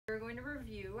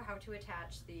review how to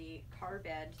attach the car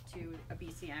bed to a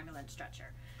BC ambulance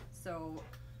stretcher. So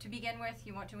to begin with,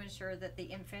 you want to ensure that the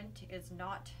infant is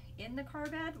not in the car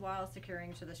bed while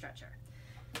securing to the stretcher.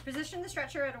 Position the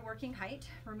stretcher at a working height,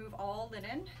 remove all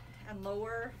linen, and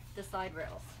lower the side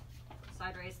rails.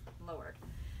 Side rails lowered.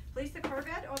 Place the car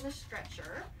bed on the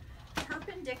stretcher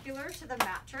perpendicular to the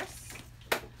mattress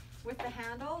with the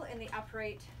handle in the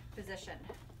upright position.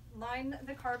 Line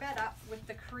the car bed up with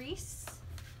the crease.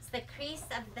 It's the crease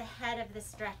of the head of the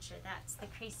stretcher. That's the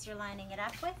crease you're lining it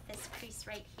up with, this crease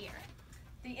right here.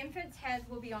 The infant's head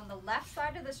will be on the left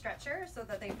side of the stretcher so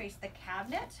that they face the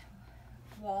cabinet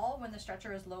wall when the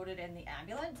stretcher is loaded in the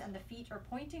ambulance, and the feet are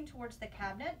pointing towards the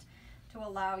cabinet to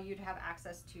allow you to have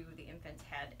access to the infant's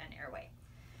head and airway.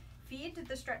 Feed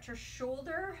the stretcher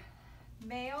shoulder,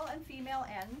 male and female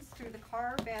ends through the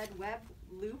car bed web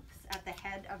loops at the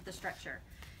head of the stretcher.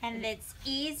 And it's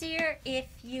easier if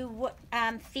you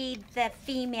feed the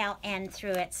female end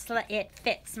through it. It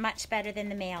fits much better than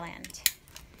the male end.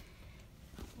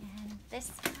 And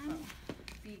this one.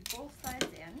 Feed both sides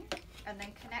in, and then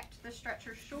connect the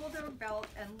stretcher shoulder belt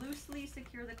and loosely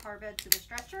secure the car bed to the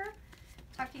stretcher,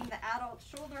 tucking the adult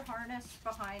shoulder harness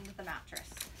behind the mattress.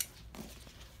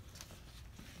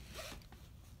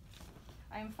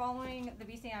 I am following the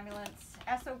BC Ambulance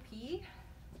SOP,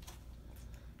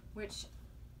 which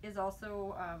is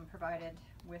also provided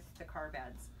with the car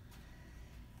beds.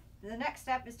 The next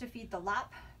step is to feed the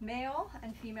lap male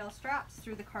and female straps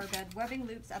through the car bed webbing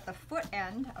loops at the foot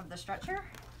end of the stretcher.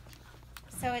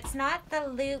 So it's not the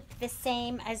loop the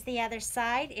same as the other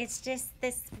side, it's just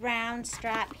this round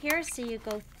strap here. So you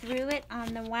go through it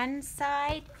on the one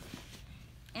side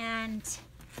and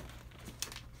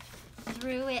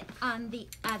through it on the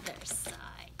other side.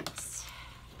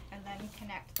 And then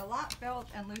connect the lap belt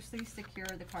and loosely secure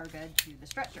the car bed to the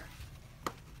stretcher.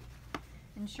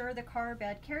 Ensure the car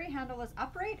bed carry handle is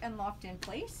upright and locked in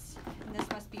place, and this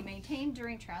must be maintained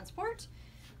during transport.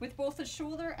 With both the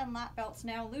shoulder and lap belts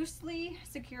now loosely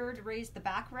secured, raise the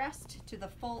backrest to the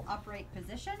full upright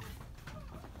position.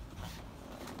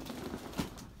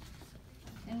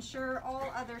 Ensure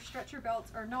all other stretcher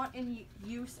belts are not in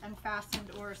use and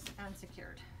fastened or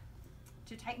secured.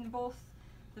 To tighten both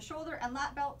the shoulder and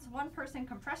lap belts, one person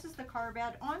compresses the car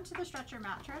bed onto the stretcher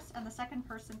mattress and the second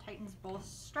person tightens both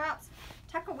straps.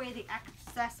 Tuck away the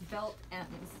excess belt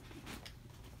ends.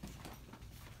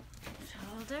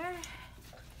 Shoulder.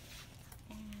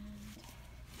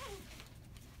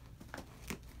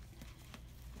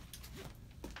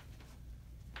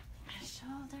 And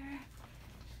shoulder.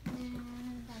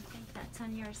 And I think that's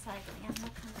on your side, Leanne.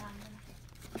 We'll come down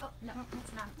there. Oh, no,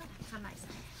 it's not. It's on my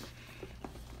side.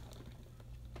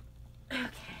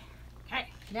 Okay,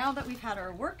 now that we've had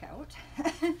our workout,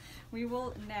 we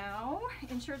will now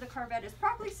ensure the car bed is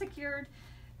properly secured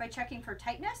by checking for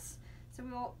tightness. So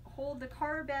we will hold the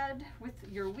car bed with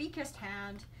your weakest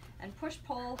hand and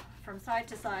push-pull from side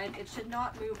to side. It should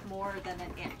not move more than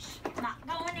an inch. Not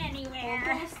going anywhere.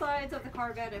 Hold both sides of the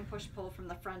car bed and push-pull from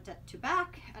the front to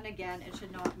back. And again, it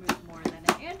should not move more than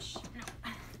an inch.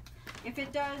 No. If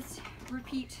it does,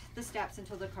 repeat the steps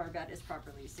until the car bed is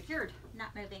properly secured.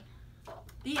 Not moving.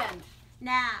 The end.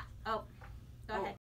 Nah. Oh, go ahead.